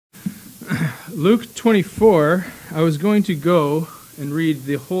Luke 24, I was going to go and read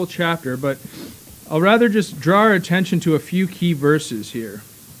the whole chapter, but I'll rather just draw our attention to a few key verses here.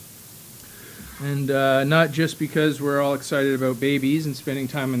 And not just because we're all excited about babies and spending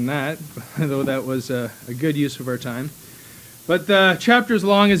time in that, though that was a good use of our time. But the chapter, as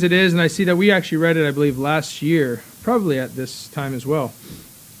long as it is, and I see that we actually read it, I believe, last year, probably at this time as well.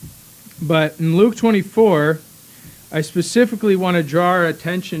 But in Luke 24, I specifically want to draw our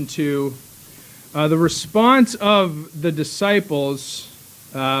attention to the response of the disciples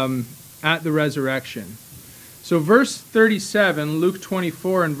at the resurrection. So verse 37, Luke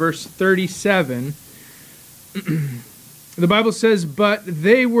 24 and verse 37, the Bible says, "But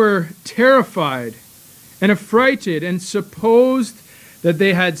they were terrified and affrighted and supposed that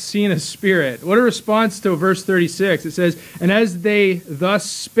they had seen a spirit." What a response to verse 36. It says, "And as they thus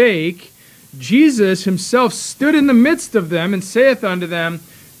spake, Jesus himself stood in the midst of them and saith unto them,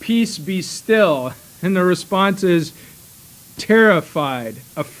 Peace be still." And the response is terrified,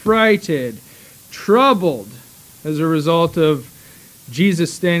 affrighted, troubled as a result of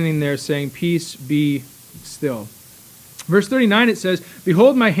Jesus standing there saying, "Peace be still." Verse 39, it says,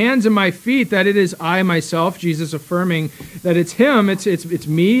 "Behold my hands and my feet, that it is I myself," Jesus affirming that it's him, it's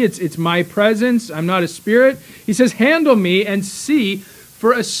me, it's my presence, I'm not a spirit. He says, "Handle me and see,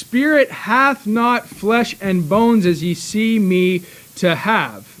 for a spirit hath not flesh and bones as ye see me to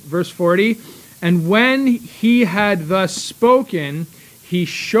have." Verse 40, "And when he had thus spoken, he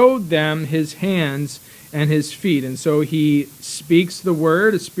showed them his hands and his feet." And so he speaks the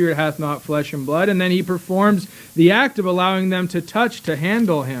word, "A spirit hath not flesh and blood," and then he performs the act of allowing them to touch, to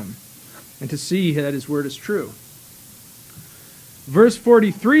handle him, and to see that his word is true. Verse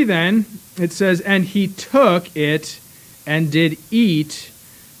 43 then, it says, "And he took it and did eat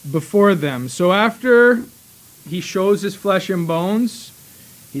before them." So after he shows his flesh and bones,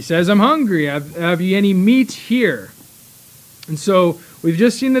 he says, "I'm hungry. Have you any meat here?" And so we've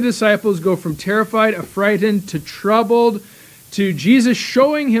just seen the disciples go from terrified, affrighted, to troubled, to Jesus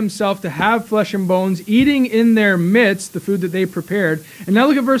showing himself to have flesh and bones, eating in their midst the food that they prepared. And now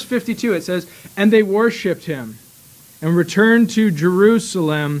look at verse 52. It says, "And they worshipped him and returned to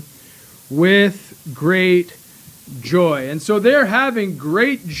Jerusalem with great joy." And so they're having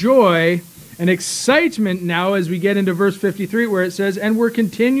great joy and excitement now as we get into verse 53, where it says, "And we're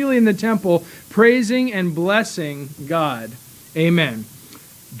continually in the temple praising and blessing God." Amen.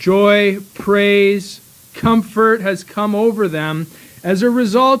 Joy, praise, comfort has come over them as a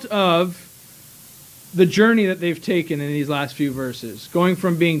result of the journey that they've taken in these last few verses, going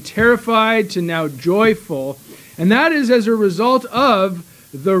from being terrified to now joyful. And that is as a result of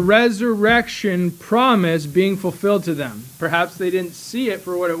the resurrection promise being fulfilled to them. Perhaps they didn't see it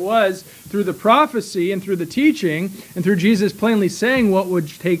for what it was through the prophecy and through the teaching and through Jesus plainly saying what would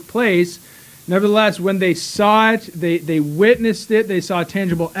take place. Nevertheless, when they saw it, they witnessed it, they saw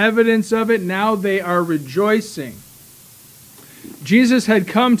tangible evidence of it, now they are rejoicing. Jesus had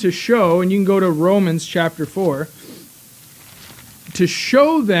come to show, and you can go to Romans chapter 4, to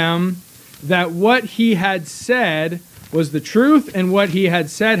show them that what he had said was the truth, and what he had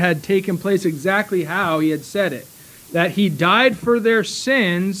said had taken place exactly how he had said it. That he died for their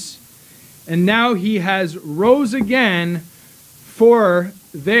sins, and now he has rose again for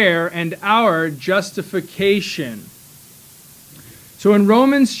their and our justification. So in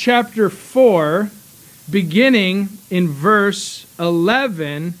Romans chapter 4, beginning in verse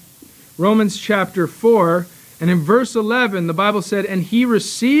 11, Romans chapter 4, and in verse 11, the Bible said, "And he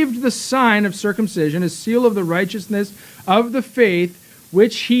received the sign of circumcision, a seal of the righteousness of the faith,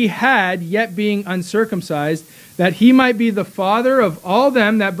 which he had, yet being uncircumcised, that he might be the father of all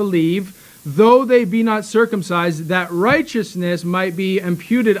them that believe, though they be not circumcised, that righteousness might be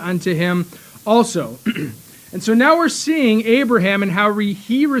imputed unto him also." And so now we're seeing Abraham and how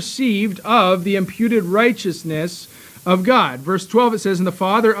he received of the imputed righteousness of God. Verse 12, it says, "And the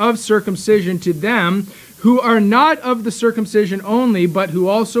father of circumcision to them who are not of the circumcision only, but who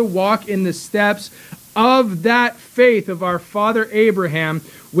also walk in the steps of that faith of our father Abraham,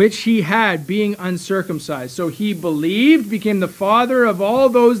 which he had, being uncircumcised." So he believed, became the father of all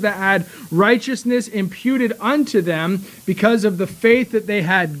those that had righteousness imputed unto them because of the faith that they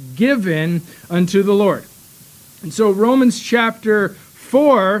had given unto the Lord. And so Romans chapter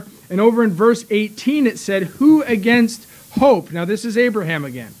 4, and over in verse 18, it said, "Who against hope," now this is Abraham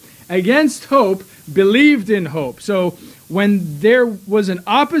again, "against hope believed in hope." So when there was an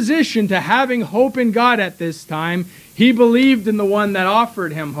opposition to having hope in God at this time, he believed in the one that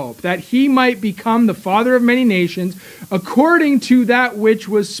offered him hope, that he might become the father of many nations, according to that which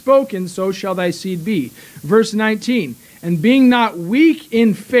was spoken, so shall thy seed be. Verse 19, And being not weak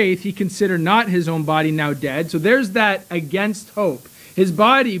in faith, he considered not his own body now dead. So there's that against hope. His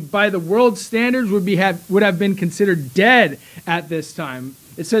body, by the world's standards, would have been considered dead at this time.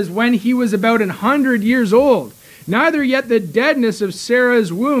 It says, when he was about 100 years old, neither yet the deadness of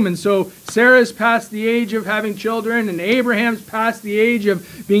Sarah's womb. And so Sarah's past the age of having children, and Abraham's past the age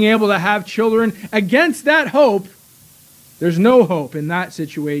of being able to have children. Against that hope, there's no hope in that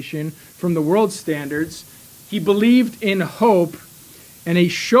situation from the world's standards. He believed in hope, and he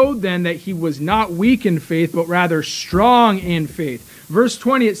showed then that he was not weak in faith, but rather strong in faith. Verse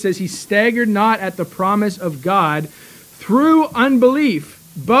 20, it says, he staggered not at the promise of God through unbelief,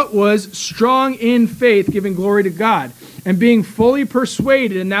 but was strong in faith, giving glory to God, and being fully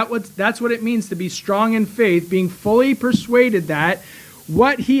persuaded, and that's what it means to be strong in faith, being fully persuaded that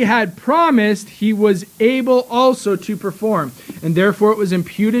what he had promised, he was able also to perform. And therefore it was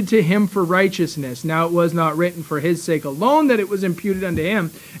imputed to him for righteousness. Now it was not written for his sake alone that it was imputed unto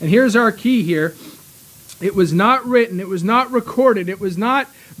him. And here's our key here. It was not written, it was not recorded, it was not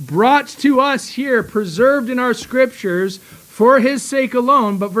brought to us here, preserved in our scriptures for his sake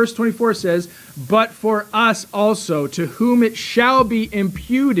alone. But verse 24 says, but for us also, to whom it shall be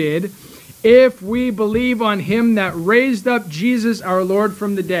imputed, if we believe on him that raised up Jesus our Lord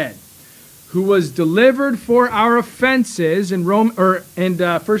from the dead, who was delivered for our offenses. And 1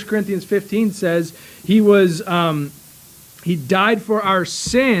 Corinthians 15 says he died for our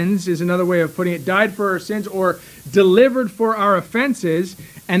sins, is another way of putting it. Died for our sins, or delivered for our offenses.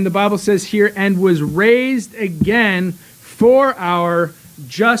 And the Bible says here, and was raised again for our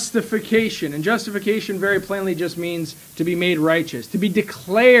justification. And justification very plainly just means to be made righteous, to be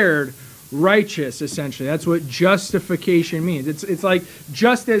declared righteous, essentially. That's what justification means. It's like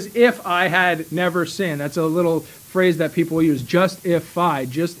just as if I had never sinned. That's a little phrase that people use. Just as if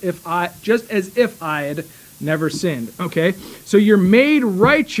I had never sinned. Okay? So you're made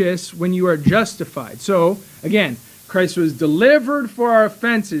righteous when you are justified. So, again, Christ was delivered for our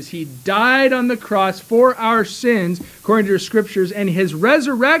offenses. He died on the cross for our sins, according to the scriptures, and his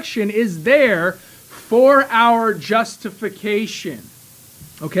resurrection is there for our justification.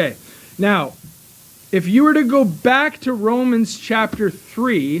 Okay. Now, if you were to go back to Romans chapter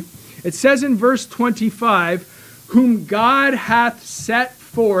 3, it says in verse 25, whom God hath set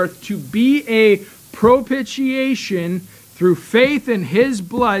forth to be a propitiation through faith in his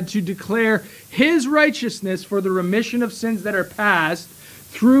blood, to declare his righteousness for the remission of sins that are past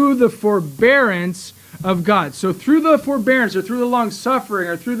through the forbearance of God. So through the forbearance, or through the long suffering,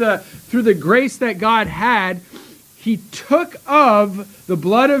 or through the grace that God had, he took of the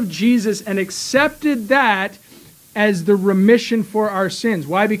blood of Jesus and accepted that as the remission for our sins.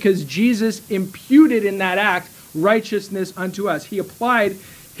 Why? Because Jesus imputed in that act righteousness unto us. He applied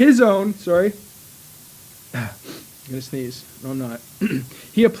his own, I'm going to sneeze. No, I'm not.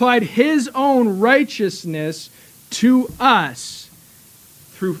 He applied his own righteousness to us,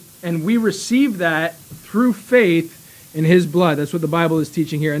 and we receive that through faith in his blood. That's what the Bible is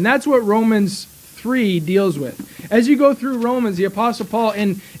teaching here. And that's what Romans 3 deals with. As you go through Romans, the Apostle Paul,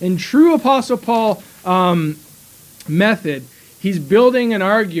 in true Apostle Paul method, he's building an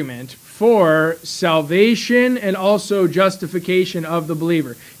argument for salvation and also justification of the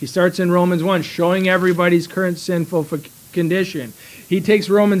believer. He starts in Romans 1, showing everybody's current sinful condition. He takes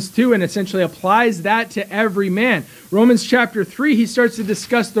Romans 2 and essentially applies that to every man. Romans chapter 3, he starts to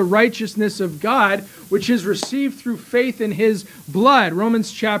discuss the righteousness of God, which is received through faith in his blood.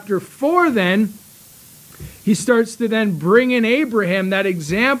 Romans chapter 4, then, he starts to then bring in Abraham, that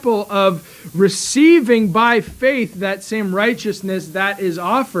example of receiving by faith that same righteousness that is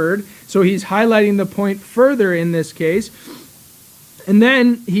offered. So he's highlighting the point further in this case. And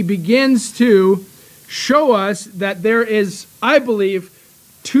then he begins to show us that there is, I believe,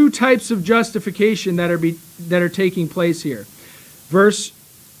 two types of justification that are taking place here. Verse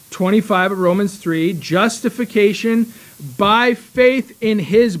 25 of Romans 3, justification by faith in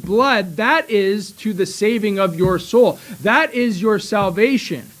his blood, that is to the saving of your soul. That is your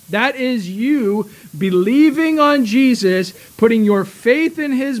salvation. That is you believing on Jesus, putting your faith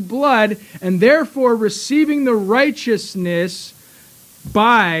in his blood, and therefore receiving the righteousness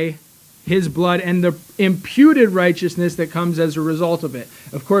by his blood and the imputed righteousness that comes as a result of it.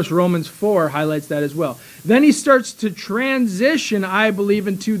 Of course, Romans 4 highlights that as well. Then he starts to transition, I believe,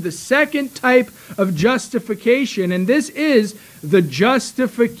 into the second type of justification, and this is the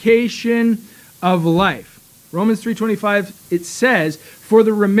justification of life. Romans 3:25, it says, for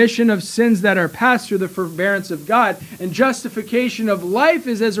the remission of sins that are past through the forbearance of God. And justification of life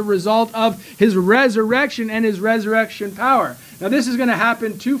is as a result of his resurrection and his resurrection power. Now this is going to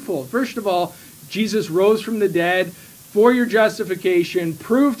happen twofold. First of all, Jesus rose from the dead, for your justification,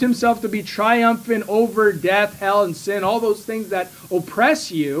 proved himself to be triumphant over death, hell, and sin, all those things that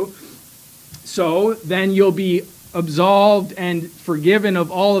oppress you. So then you'll be absolved and forgiven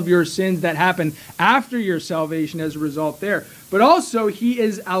of all of your sins that happen after your salvation as a result there. But also, he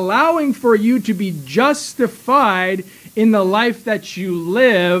is allowing for you to be justified in the life that you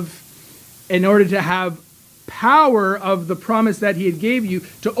live in order to have power of the promise that he had gave you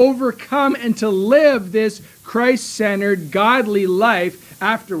to overcome and to live this Christ-centered, godly life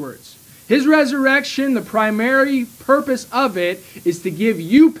afterwards. His resurrection, the primary purpose of it is to give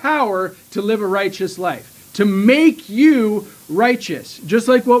you power to live a righteous life, to make you righteous. Just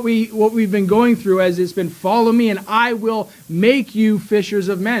like what we've been going through as it's been, follow me and I will make you fishers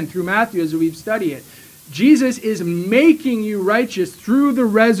of men through Matthew as we've studied it. Jesus is making you righteous through the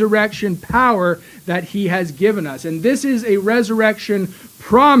resurrection power that he has given us. And this is a resurrection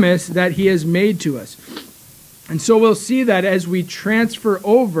promise that he has made to us. And so we'll see that as we transfer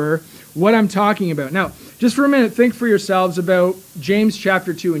over what I'm talking about. Now, just for a minute, think for yourselves about James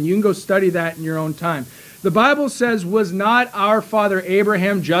chapter 2, and you can go study that in your own time. The Bible says, was not our father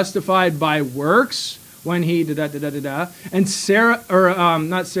Abraham justified by works when he and Sarah, or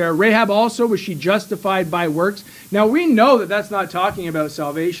not Sarah, Rahab also, was she justified by works? Now we know that that's not talking about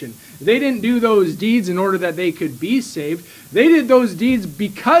salvation. They didn't do those deeds in order that they could be saved. They did those deeds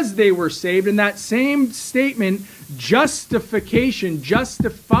because they were saved. And that same statement, justification,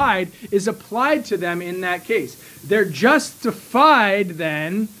 justified, is applied to them in that case. They're justified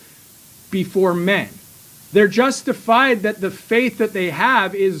then before men. They're justified that the faith that they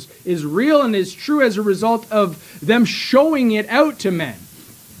have is real and is true as a result of them showing it out to men.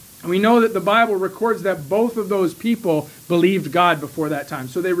 And we know that the Bible records that both of those people believed God before that time.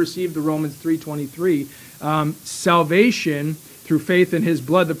 So they received the Romans 3:23. Salvation through faith in his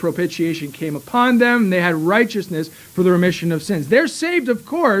blood, the propitiation came upon them. They had righteousness for the remission of sins. They're saved, of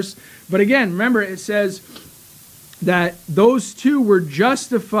course. But again, remember it says that those two were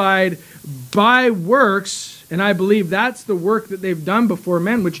justified by works, and I believe that's the work that they've done before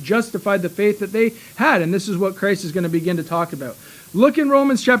men, which justified the faith that they had. And this is what Christ is going to begin to talk about. Look in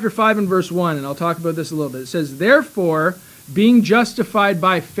Romans chapter 5 and verse 1, and I'll talk about this a little bit. It says, therefore, being justified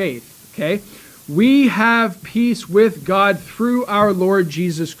by faith, okay, we have peace with God through our Lord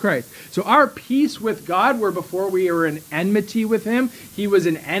Jesus Christ. So our peace with God, where before we were in enmity with him, he was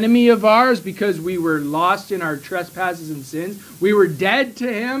an enemy of ours because we were lost in our trespasses and sins. We were dead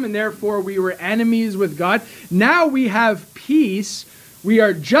to him, and therefore we were enemies with God. Now we have peace. We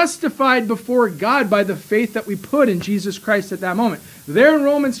are justified before God by the faith that we put in Jesus Christ at that moment. There in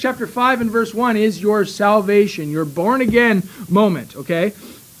Romans chapter 5 and verse 1 is your salvation, your born again moment, okay?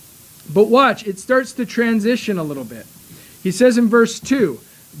 But watch, it starts to transition a little bit. He says in verse 2,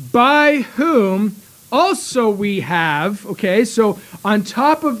 by whom also we have, okay, so on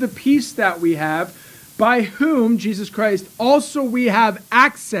top of the peace that we have, by whom, Jesus Christ, also we have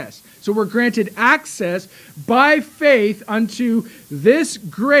access. So we're granted access by faith unto this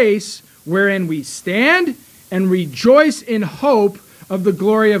grace wherein we stand and rejoice in hope of the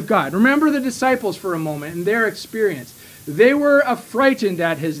glory of God. Remember the disciples for a moment and their experience. They were frightened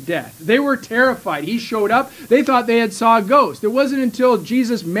at his death. They were terrified. He showed up. They thought they had saw a ghost. It wasn't until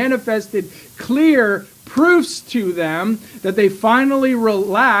Jesus manifested clear proofs to them that they finally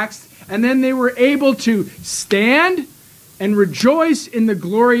relaxed, and then they were able to stand and rejoice in the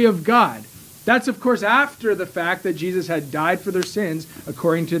glory of God. That's, of course, after the fact that Jesus had died for their sins,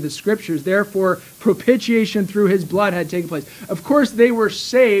 according to the Scriptures. Therefore, propitiation through his blood had taken place. Of course, they were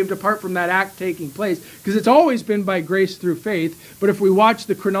saved apart from that act taking place, because it's always been by grace through faith. But if we watch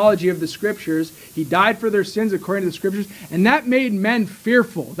the chronology of the Scriptures, he died for their sins according to the Scriptures, and that made men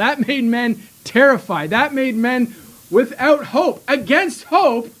fearful. That made men terrified. That made men without hope. Against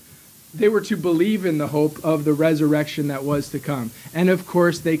hope, they were to believe in the hope of the resurrection that was to come. And, of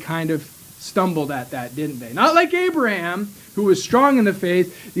course, they kind of stumbled at that, didn't they? Not like Abraham, who was strong in the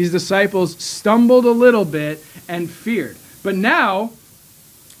faith. These disciples stumbled a little bit and feared. But now,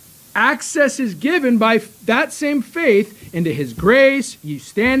 access is given by that same faith into his grace. You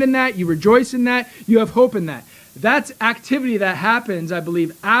stand in that. You rejoice in that. You have hope in that. That's activity that happens, I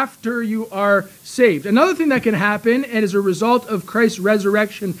believe, after you are saved. Another thing that can happen, and as a result of Christ's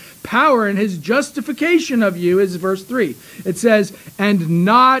resurrection power and his justification of you, is verse 3. It says, and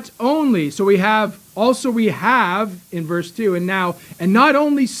not only, so we have in verse 2, and now, and not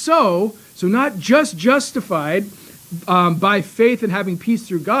only so not just justified by faith and having peace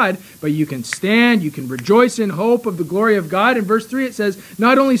through God, but you can stand, you can rejoice in hope of the glory of God. In verse 3 it says,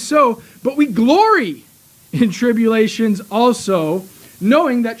 not only so, but we glory in tribulations also,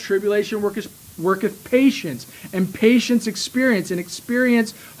 knowing that tribulation worketh patience, and patience experience, and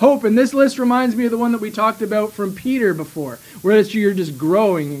experience hope. And this list reminds me of the one that we talked about from Peter before, where you're just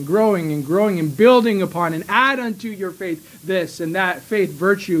growing and growing and growing and building upon and add unto your faith this and that, faith,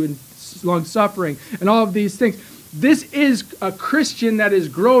 virtue, and long-suffering, and all of these things. This is a Christian that is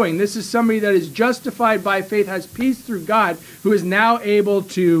growing. This is somebody that is justified by faith, has peace through God, who is now able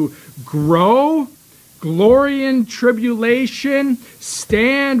to grow, glory in tribulation,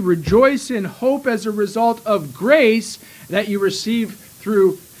 stand, rejoice in hope as a result of grace that you receive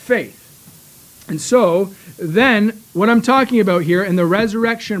through faith. And so, then, what I'm talking about here and the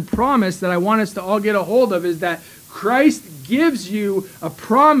resurrection promise that I want us to all get a hold of is that Christ gives you a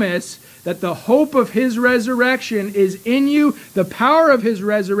promise that the hope of his resurrection is in you, the power of his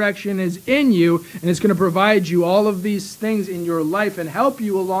resurrection is in you, and it's going to provide you all of these things in your life and help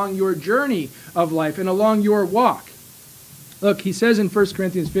you along your journey of life and along your walk. Look, he says in 1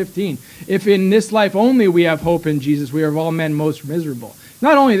 Corinthians 15, if in this life only we have hope in Jesus, we are of all men most miserable.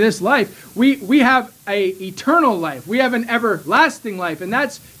 Not only this life, we have an eternal life. We have an everlasting life, and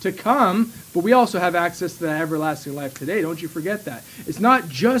that's to come, but we also have access to that everlasting life today. Don't you forget that. It's not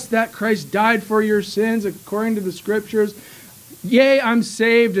just that Christ died for your sins according to the scriptures. Yay, I'm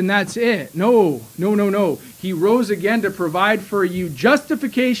saved, and that's it. No, no, no, no. He rose again to provide for you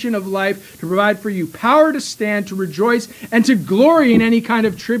justification of life, to provide for you power to stand, to rejoice, and to glory in any kind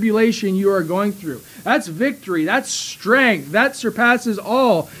of tribulation you are going through. That's victory. That's strength. That surpasses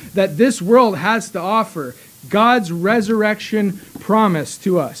all that this world has to offer. God's resurrection promise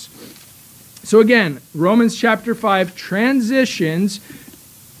to us. So again, Romans chapter 5 transitions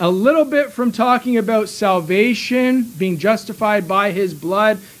a little bit from talking about salvation, being justified by his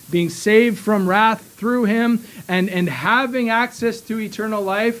blood, being saved from wrath through him, and having access to eternal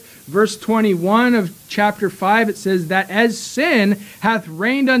life. Verse 21 of chapter 5, it says that as sin hath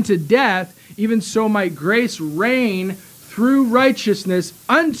reigned unto death, even so might grace reign through righteousness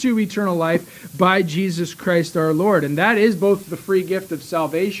unto eternal life by Jesus Christ our Lord. And that is both the free gift of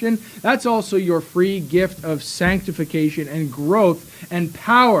salvation, that's also your free gift of sanctification and growth and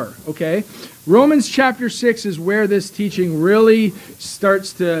power, okay? Romans chapter 6 is where this teaching really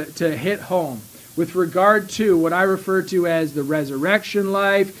starts to hit home with regard to what I refer to as the resurrection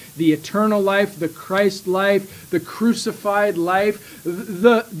life, the eternal life, the Christ life, the crucified life,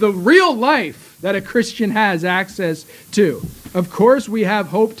 the real life that a Christian has access to. Of course, we have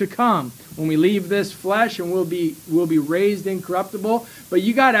hope to come when we leave this flesh, and we'll be raised incorruptible, but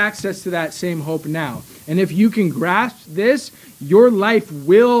you got access to that same hope now. And if you can grasp this, your life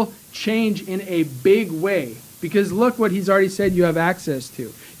will change in a big way. Because look what he's already said you have access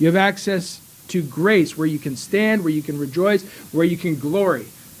to. You have access to grace, where you can stand, where you can rejoice, where you can glory.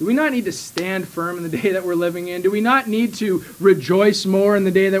 Do we not need to stand firm in the day that we're living in? Do we not need to rejoice more in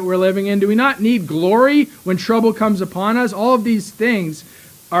the day that we're living in? Do we not need glory when trouble comes upon us? All of these things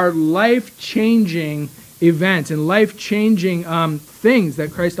are life-changing events and life-changing things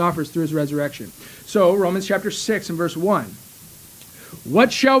that Christ offers through his resurrection. So, Romans chapter 6 and verse 1.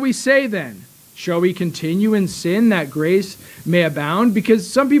 What shall we say then? Shall we continue in sin that grace may abound? Because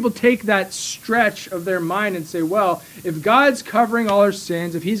some people take that stretch of their mind and say, well, if God's covering all our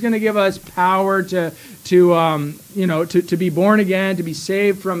sins, if he's going to give us power to be born again, to be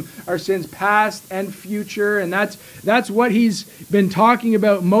saved from our sins past and future, and that's what he's been talking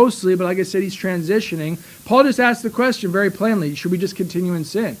about mostly, but like I said, he's transitioning. Paul just asked the question very plainly, should we just continue in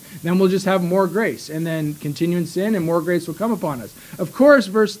sin? Then we'll just have more grace, and then continue in sin, and more grace will come upon us. Of course,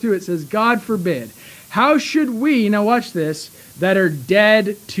 verse 2, it says, God forbid. How should we, now watch this, that are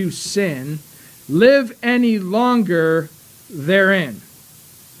dead to sin, live any longer therein?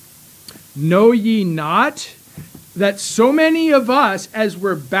 Know ye not that so many of us, as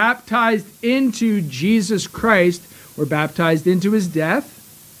were baptized into Jesus Christ, were baptized into his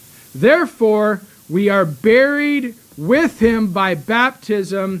death? Therefore, we are buried with him by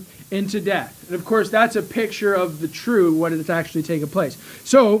baptism into death. And of course, that's a picture of the true, what is actually taking place.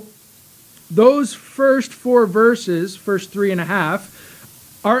 So, those first 4 verses, first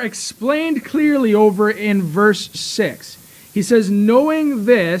 3.5, are explained clearly over in verse 6. He says, knowing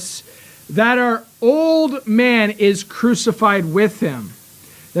this, that our old man is crucified with him,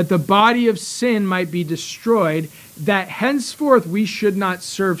 that the body of sin might be destroyed, that henceforth we should not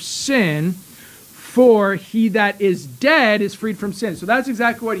serve sin, for he that is dead is freed from sin. So that's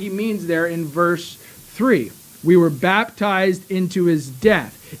exactly what he means there in verse 3. We were baptized into his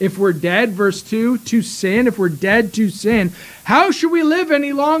death. If we're dead, verse 2, to sin, if we're dead to sin, how should we live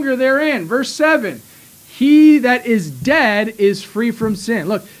any longer therein? Verse 7, he that is dead is free from sin.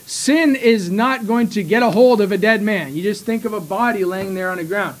 Look, sin is not going to get a hold of a dead man. You just think of a body laying there on the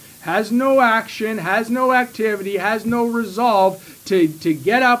ground. has no action, has no activity, has no resolve to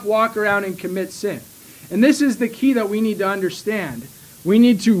get up, walk around, and commit sin. And this is the key that we need to understand. We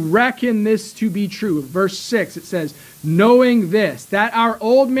need to reckon this to be true. Verse 6, it says, knowing this, that our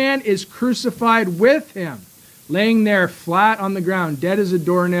old man is crucified with him, laying there flat on the ground, dead as a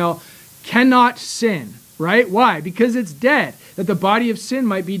doornail, cannot sin. Right? Why? Because it's dead, that the body of sin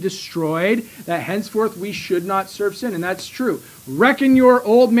might be destroyed, that henceforth we should not serve sin. And that's true. Reckon your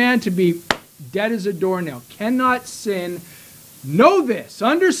old man to be dead as a doornail, cannot sin. Know this,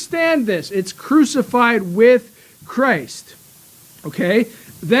 understand this. It's crucified with Christ. Okay?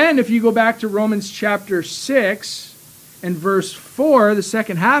 Then if you go back to Romans chapter 6 and verse 4, the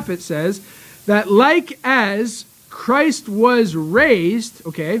second half, it says that like as Christ was raised,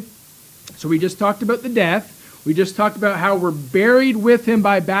 okay, so we just talked about the death. We just talked about how we're buried with him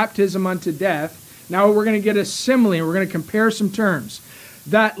by baptism unto death. Now we're going to get a simile, and we're going to compare some terms.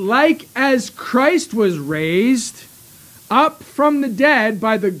 That like as Christ was raised up from the dead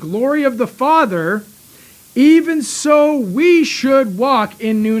by the glory of the Father, even so we should walk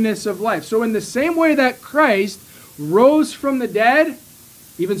in newness of life. So in the same way that Christ rose from the dead,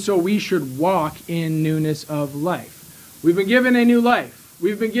 even so we should walk in newness of life. We've been given a new life.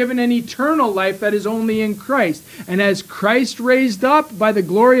 We've been given an eternal life that is only in Christ. And as Christ raised up by the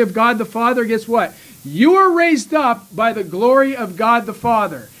glory of God the Father, guess what? You are raised up by the glory of God the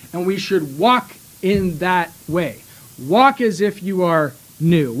Father. And we should walk in that way. Walk as if you are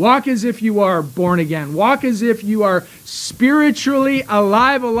new. Walk as if you are born again. Walk as if you are spiritually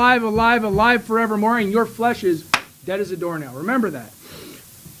alive, alive, alive, alive forevermore, and your flesh is dead as a doornail. Remember that.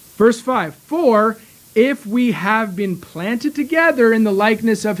 Verse 5, for if we have been planted together in the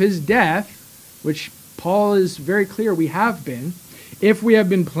likeness of his death, which Paul is very clear we have been, if we have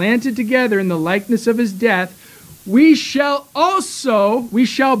been planted together in the likeness of his death, we shall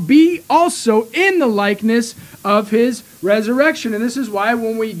be also in the likeness of his resurrection. And this is why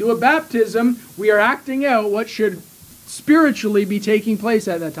when we do a baptism, we are acting out what should spiritually be taking place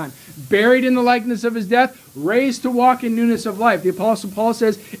at that time. Buried in the likeness of his death, raised to walk in newness of life. The Apostle Paul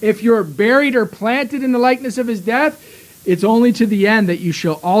says, if you're buried or planted in the likeness of his death, it's only to the end that you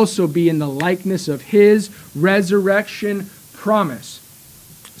shall also be in the likeness of his resurrection promise.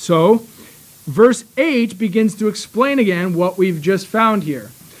 So, verse 8 begins to explain again what we've just found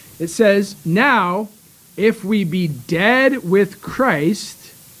here. It says, now, if we be dead with Christ,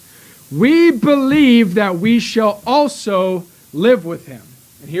 we believe that we shall also live with him.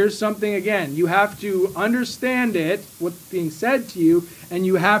 And here's something again. You have to understand it, what's being said to you, and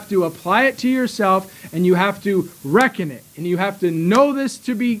you have to apply it to yourself, and you have to reckon it. And you have to know this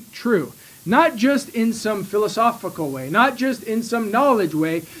to be true. Not just in some philosophical way, not just in some knowledge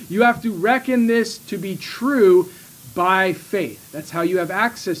way. You have to reckon this to be true by faith. That's how you have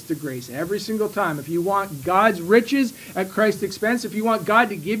access to grace every single time. If you want God's riches at Christ's expense, if you want God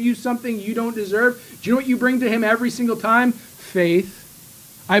to give you something you don't deserve, do you know what you bring to him every single time? Faith.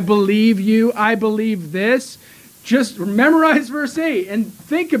 I believe you. I believe this. Just memorize verse 8 and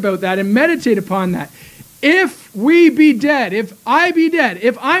think about that and meditate upon that. If we be dead, if I be dead,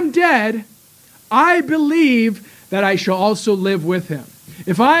 if I'm dead, I believe that I shall also live with him.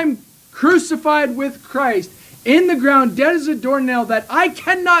 If I'm crucified with Christ in the ground, dead as a doornail, that I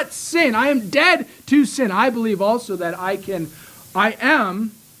cannot sin, I am dead to sin, I believe also that I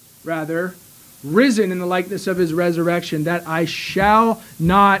am risen in the likeness of his resurrection, that I shall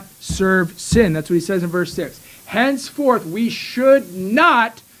not serve sin. That's what he says in verse 6. Henceforth, we should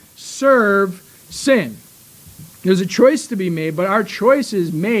not serve sin. There's a choice to be made, but our choice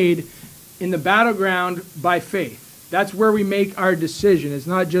is made in the battleground by faith. That's where we make our decision. It's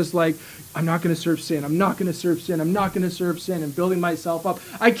not just like, I'm not going to serve sin. I'm not going to serve sin. I'm not going to serve sin, and building myself up.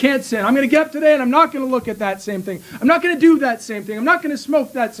 I can't sin. I'm going to get up today and I'm not going to look at that same thing. I'm not going to do that same thing. I'm not going to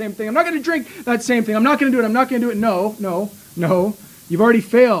smoke that same thing. I'm not going to drink that same thing. I'm not going to do it. I'm not going to do it. No. You've already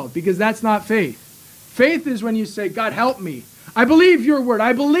failed, because that's not faith. Faith is when you say, God, help me. I believe your word.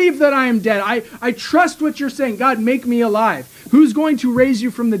 I believe that I am dead. I trust what you're saying. God, make me alive. Who's going to raise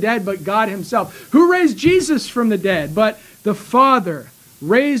you from the dead but God himself? Who raised Jesus from the dead but the Father?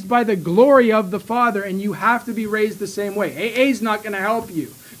 Raised by the glory of the Father, and you have to be raised the same way. AA is not going to help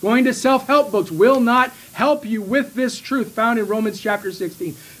you. Going to self-help books will not help you with this truth found in Romans chapter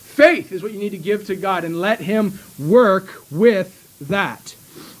 16. Faith is what you need to give to God, and let him work with that.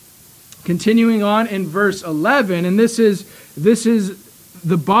 Continuing on in verse 11, and this is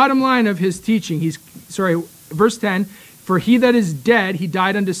the bottom line of his teaching. Verse 10, for he that is dead, he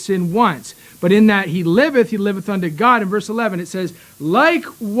died unto sin once. But in that he liveth unto God. In verse 11 it says,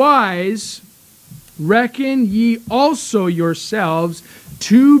 likewise reckon ye also yourselves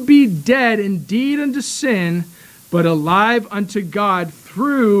to be dead indeed unto sin, but alive unto God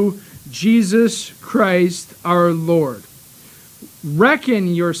through Jesus Christ our Lord. Reckon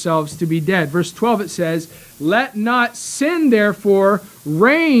yourselves to be dead. Verse 12 it says, let not sin therefore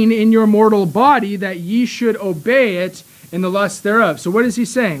reign in your mortal body, that ye should obey it in the lust thereof. So what is he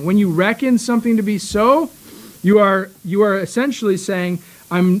saying? When you reckon something to be so, you are essentially saying,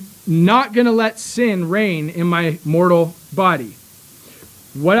 I'm not going to let sin reign in my mortal body.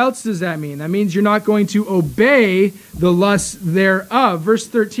 What else does that mean? That means you're not going to obey the lusts thereof. Verse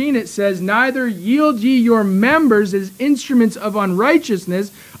 13, it says, neither yield ye your members as instruments of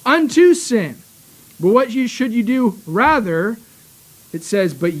unrighteousness unto sin. But what should you do? Rather, it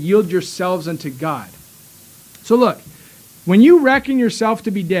says, but yield yourselves unto God. So look, when you reckon yourself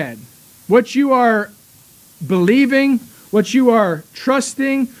to be dead, what you are believing, what you are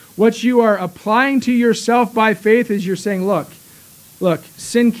trusting, what you are applying to yourself by faith is you're saying, look,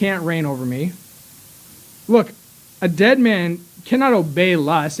 sin can't reign over me. Look, a dead man cannot obey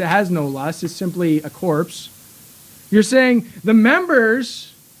lust. It has no lust. It's simply a corpse. You're saying the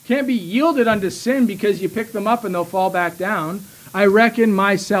members can't be yielded unto sin because you pick them up and they'll fall back down. I reckon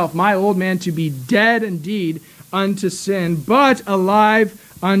myself, my old man, to be dead indeed unto sin, but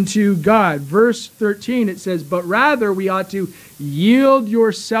alive unto God. Verse 13, it says, but rather we ought to yield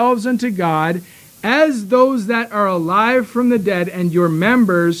yourselves unto God as those that are alive from the dead, and your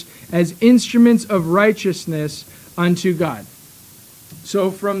members as instruments of righteousness unto God.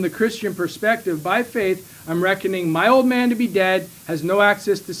 So from the Christian perspective, by faith, I'm reckoning my old man to be dead, has no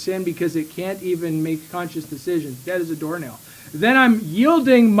access to sin because it can't even make conscious decisions, dead as a doornail. Then I'm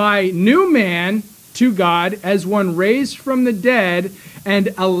yielding my new man to God as one raised from the dead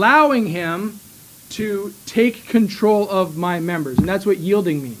and allowing him to take control of my members. And that's what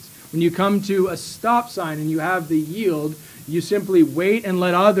yielding means. When you come to a stop sign and you have the yield, you simply wait and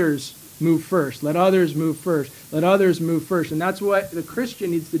let others move first. Let others move first. Let others move first. And that's what the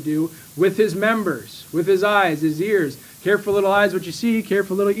Christian needs to do with his members, with his eyes, his ears. Careful little eyes what you see,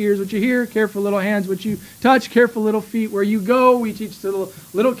 careful little ears what you hear, careful little hands what you touch, careful little feet where you go. We teach the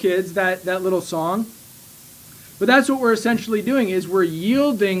little kids that little song. But that's what we're essentially doing, is we're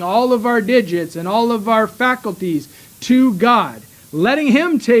yielding all of our digits and all of our faculties to God, letting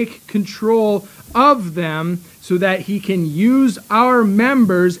him take control of them so that he can use our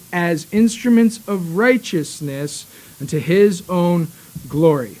members as instruments of righteousness unto his own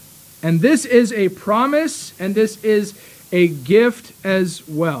glory. And this is a promise, and this is a gift as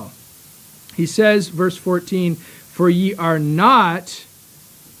well. He says, verse 14, for ye are not,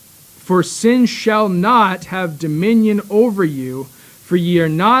 for sin shall not have dominion over you, for ye are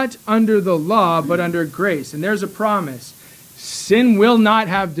not under the law, but under grace. And there's a promise. Sin will not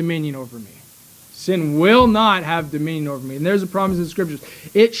have dominion over me. Sin will not have dominion over me. And there's a promise in the scriptures.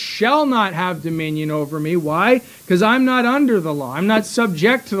 It shall not have dominion over me. Why? Because I'm not under the law. I'm not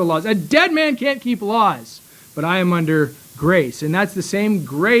subject to the laws. A dead man can't keep laws, but I am under grace. And that's the same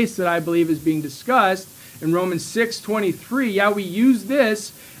grace that I believe is being discussed in Romans 6:23. Yeah, we use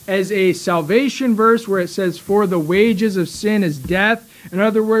this as a salvation verse where it says, for the wages of sin is death. In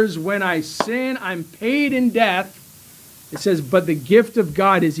other words, when I sin, I'm paid in death. It says, but the gift of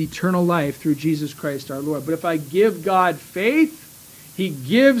God is eternal life through Jesus Christ our Lord. But if I give God faith, he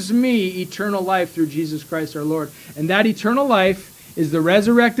gives me eternal life through Jesus Christ our Lord. And that eternal life is the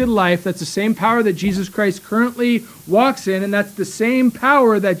resurrected life. That's the same power that Jesus Christ currently walks in. And that's the same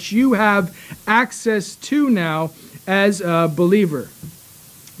power that you have access to now as a believer.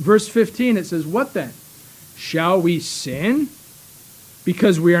 Verse 15, it says, what then? Shall we sin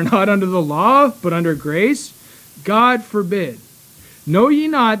because we are not under the law, but under grace? God forbid. Know ye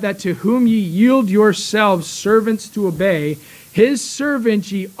not that to whom ye yield yourselves servants to obey, his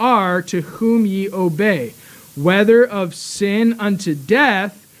servants ye are to whom ye obey, whether of sin unto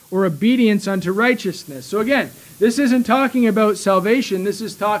death or obedience unto righteousness. So again, this isn't talking about salvation. This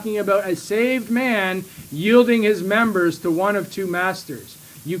is talking about a saved man yielding his members to one of two masters.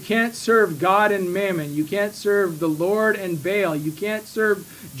 You can't serve God and mammon. You can't serve the Lord and Baal. You can't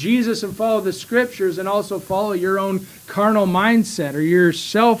serve Jesus and follow the scriptures and also follow your own carnal mindset or your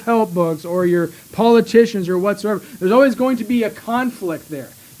self-help books or your politicians or whatsoever. There's always going to be a conflict there.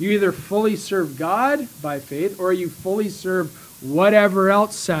 You either fully serve God by faith or you fully serve whatever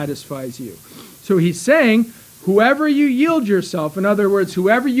else satisfies you. So he's saying, whoever you yield yourself, in other words,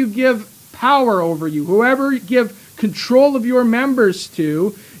 whoever you give power over you, whoever you give control of your members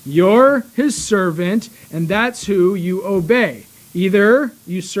to, you're his servant, and that's who you obey. Either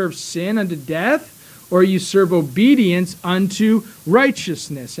you serve sin unto death, or you serve obedience unto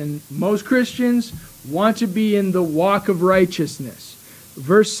righteousness. And most Christians want to be in the walk of righteousness.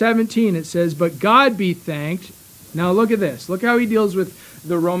 Verse 17, it says, but God be thanked. Now look at this. Look how he deals with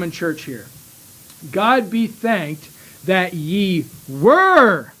the Roman church here. God be thanked that ye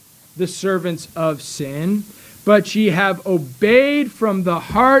were the servants of sin, but ye have obeyed from the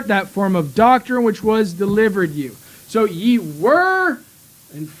heart that form of doctrine which was delivered you. So ye were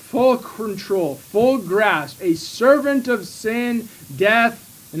in full control, full grasp, a servant of sin,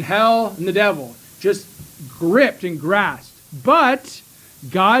 death, and hell, and the devil. Just gripped and grasped. But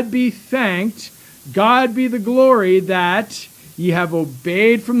God be thanked, God be the glory that ye have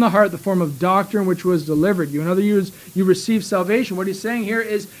obeyed from the heart the form of doctrine which was delivered you. In other words, you received salvation. What he's saying here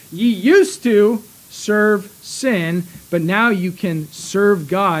is ye used to serve sin, but now you can serve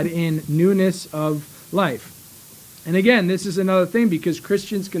God in newness of life. And again, this is another thing, because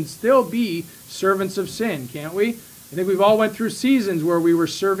Christians can still be servants of sin, can't we? I think we've all went through seasons where we were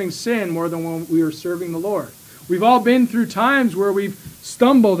serving sin more than when we were serving the Lord. We've all been through times where we've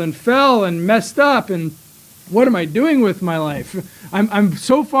stumbled and fell and messed up, and what am I doing with my life? I'm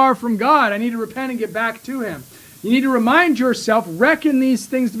so far from God. I need to repent and get back to him. You need to remind yourself, reckon these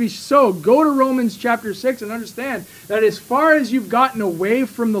things to be so. Go to Romans chapter 6 and understand that as far as you've gotten away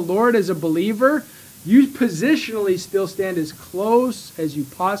from the Lord as a believer, you positionally still stand as close as you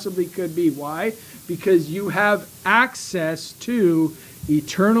possibly could be. Why? Because you have access to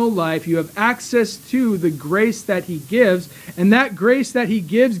eternal life. You have access to the grace that he gives, and that grace that he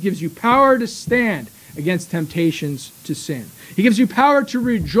gives you power to stand against temptations to sin. He gives you power to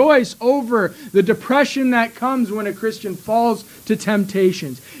rejoice over the depression that comes when a Christian falls to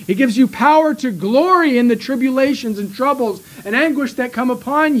temptations. He gives you power to glory in the tribulations and troubles and anguish that come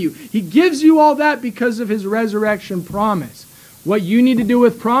upon you. He gives you all that because of his resurrection promise. What you need to do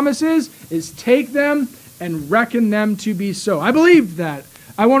with promises is take them and reckon them to be so. I believe that.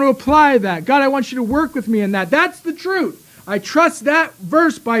 I want to apply that. God, I want you to work with me in that. That's the truth. I trust that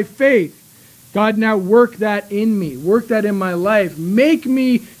verse by faith. God, now work that in me. Work that in my life. Make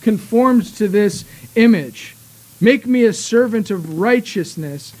me conformed to this image. Make me a servant of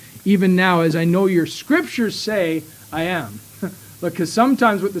righteousness, even now, as I know your scriptures say I am. Look, because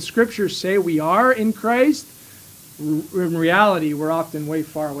sometimes what the scriptures say we are in Christ, in reality, we're often way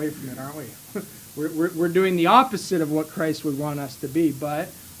far away from it, aren't we? We're doing the opposite of what Christ would want us to be. But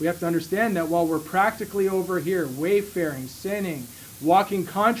we have to understand that while we're practically over here, wayfaring, sinning, walking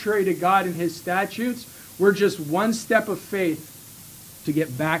contrary to God and his statutes, we're just one step of faith to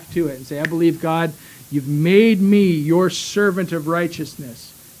get back to it and say, I believe, God, you've made me your servant of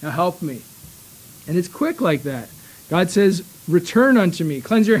righteousness. Now help me. And it's quick like that. God says, return unto me.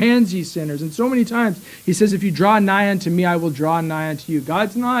 Cleanse your hands, ye sinners. And so many times he says, if you draw nigh unto me, I will draw nigh unto you.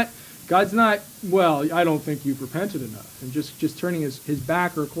 God's not, well, I don't think you've repented enough, and just turning his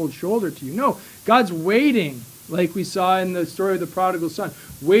back or a cold shoulder to you. No, God's waiting, like we saw in the story of the prodigal son,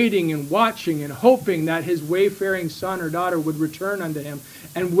 waiting and watching and hoping that his wayfaring son or daughter would return unto him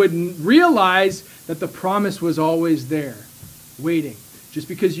and would realize that the promise was always there, waiting. Just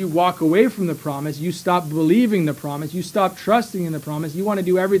because you walk away from the promise, you stop believing the promise, you stop trusting in the promise, you want to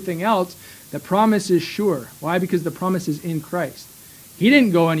do everything else, the promise is sure. Why? Because the promise is in Christ. He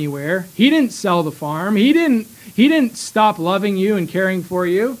didn't go anywhere. He didn't sell the farm. He didn't stop loving you and caring for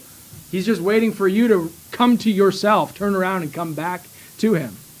you. He's just waiting for you to come to yourself, turn around and come back to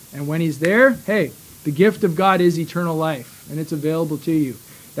him. And when he's there, hey, the gift of God is eternal life, and it's available to you.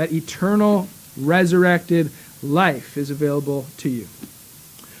 That eternal resurrected life is available to you.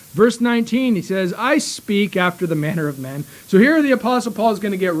 Verse 19, he says, I speak after the manner of men. So here the Apostle Paul is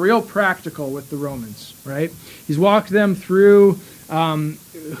going to get real practical with the Romans, right? He's walked them through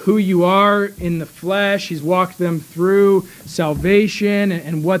who you are in the flesh. He's walked them through salvation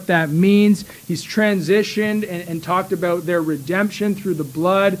and what that means. He's transitioned and talked about their redemption through the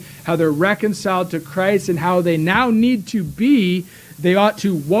blood, how they're reconciled to Christ, and how they now need to be, they ought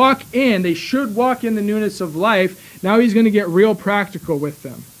to walk in, they should walk in the newness of life. Now he's going to get real practical with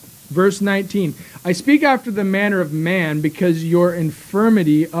them. Verse 19, I speak after the manner of man because your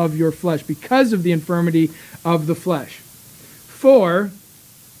infirmity of your flesh, because of the infirmity of the flesh. For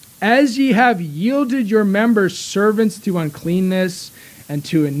as ye have yielded your members servants to uncleanness and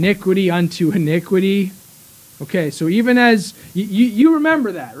to iniquity unto iniquity. Okay, so even as you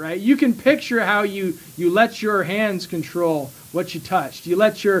remember that, right? You can picture how you let your hands control what you touched. You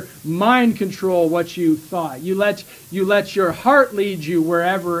let your mind control what you thought. You let your heart lead you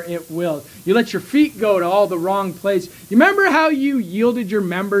wherever it will. You let your feet go to all the wrong place. You remember how you yielded your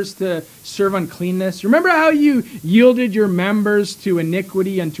members to serve uncleanness? Remember how you yielded your members to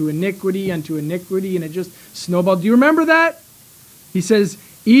iniquity unto iniquity unto iniquity, and it just snowballed? Do you remember that? He says,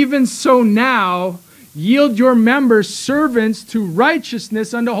 even so now yield your members servants to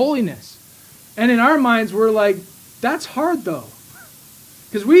righteousness unto holiness. And in our minds, we're like, that's hard though.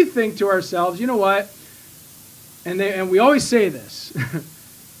 Because we think to ourselves, you know what? And we always say this.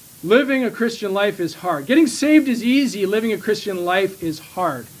 Living a Christian life is hard. Getting saved is easy. Living a Christian life is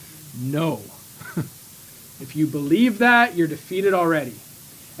hard. No. If you believe that, you're defeated already.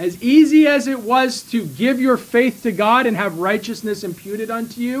 As easy as it was to give your faith to God and have righteousness imputed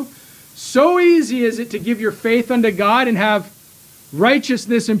unto you, so easy is it to give your faith unto God and have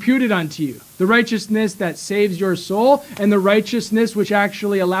righteousness imputed unto you. The righteousness that saves your soul and the righteousness which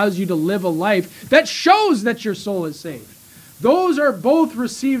actually allows you to live a life that shows that your soul is saved. Those are both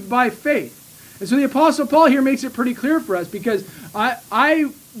received by faith. And so the Apostle Paul here makes it pretty clear for us, because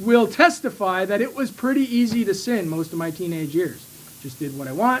I will testify that it was pretty easy to sin most of my teenage years. Just did what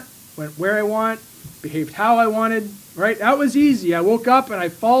I want, went where I want, behaved how I wanted, right? That was easy. I woke up and I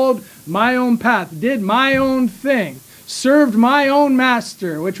followed my own path, did my own thing, served my own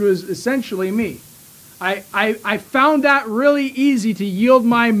master, which was essentially me. I found that really easy to yield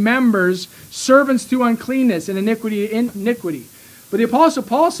my members servants to uncleanness and iniquity. But the Apostle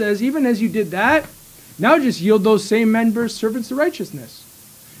Paul says, even as you did that, now just yield those same members servants to righteousness.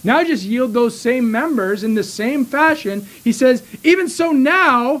 Now just yield those same members in the same fashion. He says, even so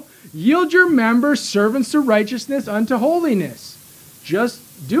now, yield your members servants to righteousness unto holiness. Just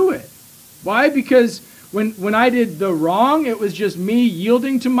do it. Why? Because when I did the wrong, it was just me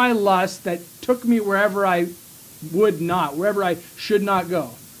yielding to my lust that took me wherever I would not, wherever I should not go.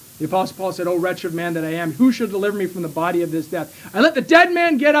 The Apostle Paul said, "O wretched man that I am, who shall deliver me from the body of this death? I let the dead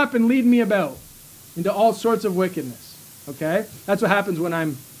man get up and lead me about into all sorts of wickedness." Okay? That's what happens when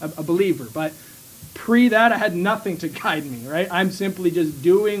I'm a believer. But pre that, I had nothing to guide me, right? I'm simply just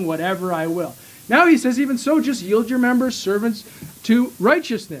doing whatever I will. Now he says, even so, just yield your members servants to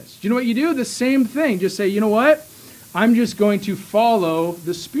righteousness. Do you know what you do? The same thing. Just say, you know what? I'm just going to follow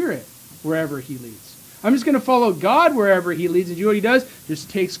the Spirit wherever he leads. I'm just going to follow God wherever he leads. And you know what he does? Just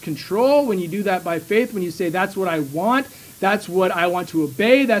takes control. When you do that by faith, when you say, that's what I want, that's what I want to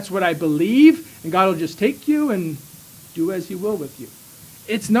obey, that's what I believe, and God will just take you and do as he will with you.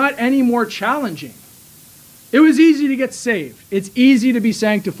 It's not any more challenging. It was easy to get saved. It's easy to be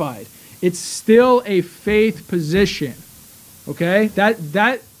sanctified. It's still a faith position. Okay?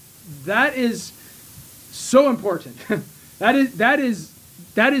 That is so important. that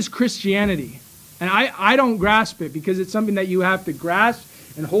is Christianity. And I don't grasp it, because it's something that you have to grasp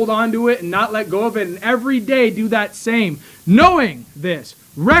and hold on to it and not let go of it, and every day do that same. Knowing this,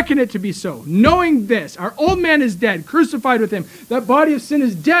 reckon it to be so. Knowing this, our old man is dead, crucified with him. That body of sin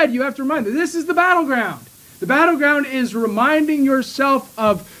is dead. You have to remind them. This is the battleground. The battleground is reminding yourself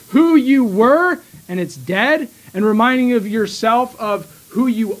of who you were, and it's dead, and reminding of yourself of who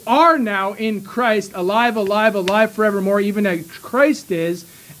you are now in Christ, alive, alive, alive forevermore, even as Christ is,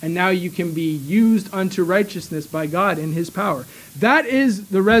 and now you can be used unto righteousness by God in his power. That is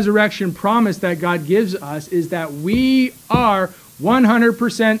the resurrection promise that God gives us, is that we are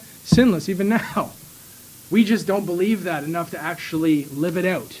 100% sinless even now. We just don't believe that enough to actually live it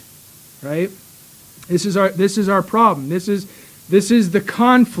out, right? This is our problem. This is the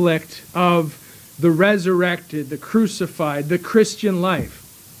conflict of the resurrected, the crucified, the Christian life.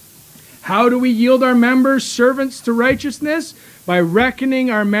 How do we yield our members servants to righteousness? By reckoning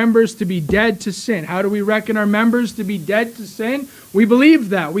our members to be dead to sin. How do we reckon our members to be dead to sin? We believe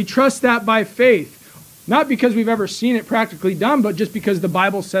that. We trust that by faith. Not because we've ever seen it practically done, but just because the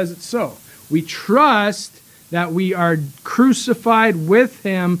Bible says it's so. We trust that we are crucified with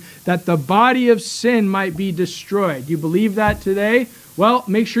him, that the body of sin might be destroyed. You believe that today? Well,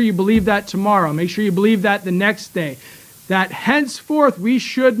 make sure you believe that tomorrow. Make sure you believe that the next day. That henceforth we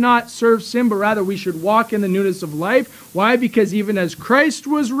should not serve sin, but rather we should walk in the newness of life. Why? Because even as Christ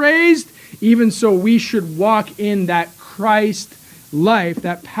was raised, even so we should walk in that Christ life,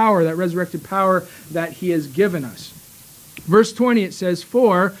 that power, that resurrected power that he has given us. Verse 20, it says,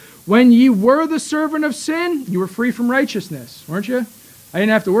 "For when ye were the servant of sin, you were free from righteousness." Weren't you? I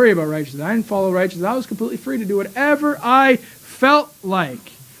didn't have to worry about righteousness. I didn't follow righteousness. I was completely free to do whatever I felt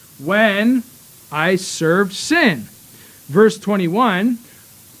like when I served sin. Verse 21,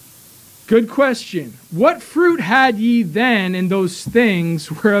 good question. "What fruit had ye then in those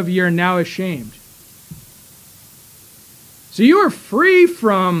things whereof ye are now ashamed?" So you were free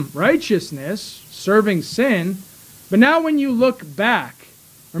from righteousness, serving sin, but now when you look back,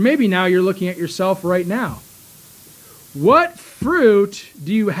 or maybe now you're looking at yourself right now, what fruit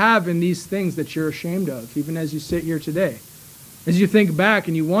do you have in these things that you're ashamed of, even as you sit here today? As you think back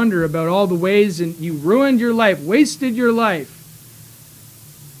and you wonder about all the ways and you ruined your life, wasted your life,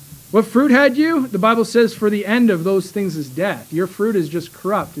 What fruit had you? The Bible says for the end of those things is death. Your fruit is just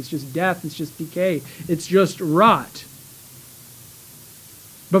corrupt. It's just death. It's just decay. It's just rot.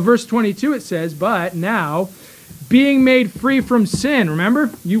 But verse 22 it says, but now, being made free from sin.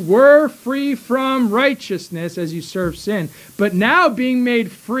 Remember? You were free from righteousness as you serve sin. But now being made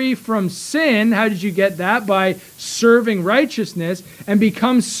free from sin, how did you get that? By serving righteousness and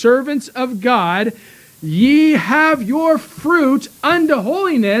become servants of God. Ye have your fruit unto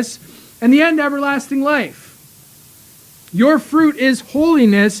holiness, and the end everlasting life. Your fruit is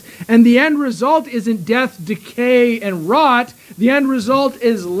holiness, and the end result isn't death, decay, and rot. The end result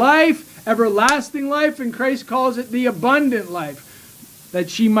is life, everlasting life, and Christ calls it the abundant life.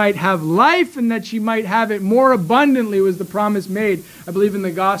 That she might have life, and that she might have it more abundantly was the promise made, I believe, in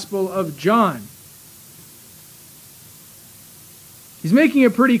the Gospel of John. He's making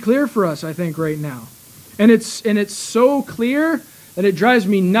it pretty clear for us, I think, right now. And it's so clear that it drives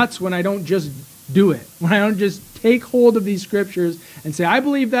me nuts when I don't just do it. When I don't just take hold of these scriptures and say, I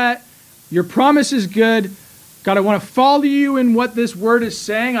believe that. Your promise is good. God, I want to follow you in what this word is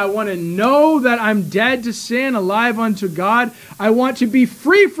saying. I want to know that I'm dead to sin, alive unto God. I want to be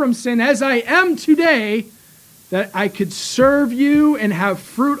free from sin as I am today, that I could serve you and have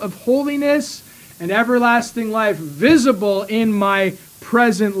fruit of holiness and everlasting life visible in my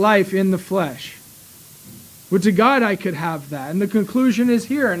present life in the flesh. Would to God I could have that. And the conclusion is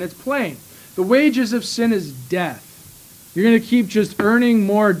here, and it's plain. The wages of sin is death. You're going to keep just earning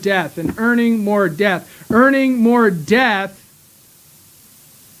more death and earning more death, earning more death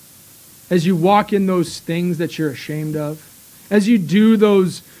as you walk in those things that you're ashamed of, as you do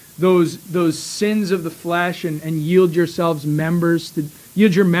those sins of the flesh and yield your members to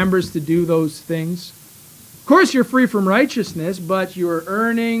do those things. Of course, you're free from righteousness, but you are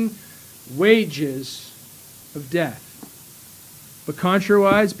earning wages of death. But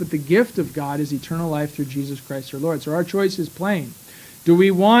contrariwise, but the gift of God is eternal life through Jesus Christ our Lord. So our choice is plain. Do we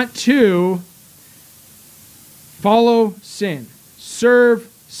want to follow sin,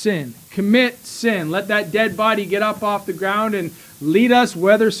 serve sin, commit sin, let that dead body get up off the ground and lead us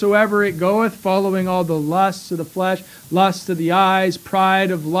whithersoever it goeth, following all the lusts of the flesh, lusts of the eyes,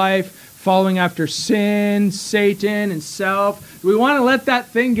 pride of life, following after sin, Satan, and self? Do we want to let that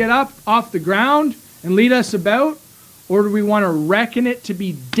thing get up off the ground and lead us about? Or do we want to reckon it to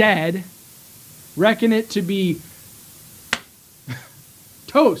be dead, reckon it to be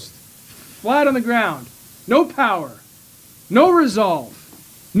toast, flat on the ground, no power, no resolve,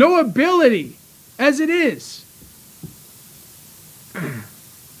 no ability, as it is?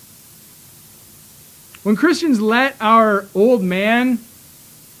 When Christians let our old man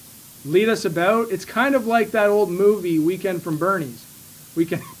lead us about, it's kind of like that old movie, Weekend at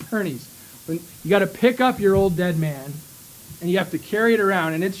Bernie's. When you got to pick up your old dead man, and you have to carry it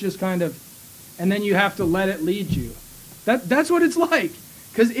around, and it's just kind of, and then you have to let it lead you. That's what it's like,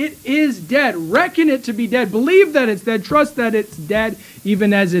 because it is dead. Reckon it to be dead. Believe that it's dead. Trust that it's dead,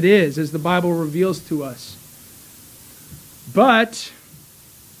 even as it is, as the Bible reveals to us. But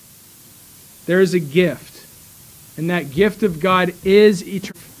there is a gift, and that gift of God is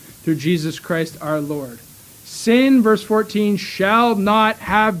eternal through Jesus Christ our Lord. Sin, verse 14, shall not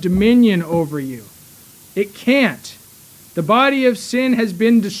have dominion over you. It can't. The body of sin has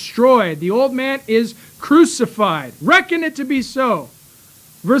been destroyed. The old man is crucified. Reckon it to be so.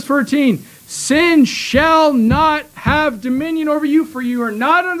 Verse 14, sin shall not have dominion over you, for you are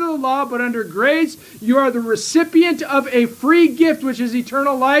not under the law, but under grace. You are the recipient of a free gift, which is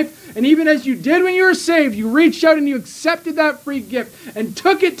eternal life. And even as you did when you were saved, you reached out and you accepted that free gift and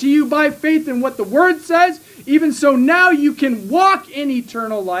took it to you by faith in what the Word says. Even so, now you can walk in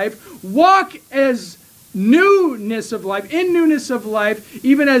eternal life, walk as newness of life, in newness of life,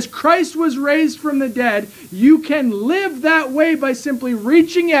 even as Christ was raised from the dead. You can live that way by simply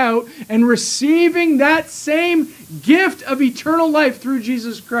reaching out and receiving that same gift of eternal life through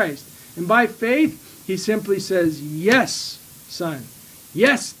Jesus Christ. And by faith, he simply says, yes, son,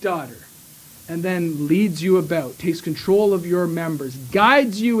 yes, daughter, and then leads you about, takes control of your members,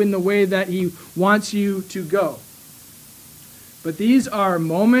 guides you in the way that he wants you to go. But these are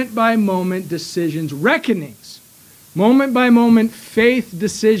moment-by-moment decisions, reckonings, moment-by-moment faith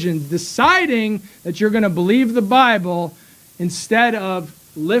decisions, deciding that you're going to believe the Bible instead of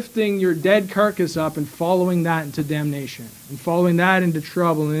lifting your dead carcass up and following that into damnation, and following that into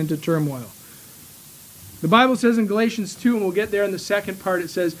trouble and into turmoil. The Bible says in Galatians 2, and we'll get there in the second part, it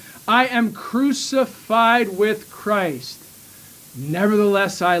says, I am crucified with Christ,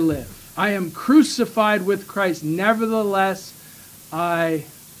 nevertheless I live. I am crucified with Christ, nevertheless I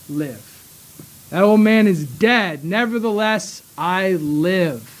live. That old man is dead. Nevertheless, I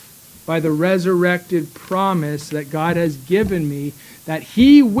live. by the resurrected promise that God has given me, that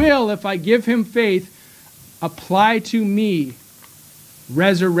he will, if I give him faith, apply to me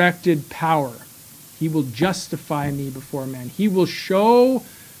resurrected power. He will justify me before men. He will show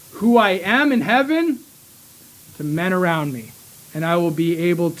who I am in heaven to men around me. And I will be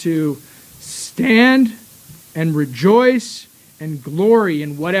able to stand and rejoice and glory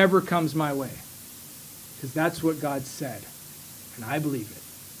in whatever comes my way. Because that's what God said. And I believe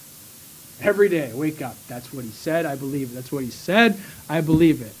it. Every day I wake up. That's what he said. I believe it. That's what he said. I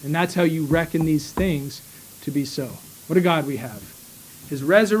believe it. And that's how you reckon these things to be so. What a God we have. His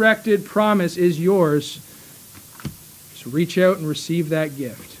resurrected promise is yours. So reach out and receive that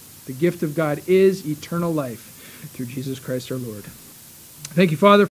gift. The gift of God is eternal life through Jesus Christ our Lord. Thank you, Father.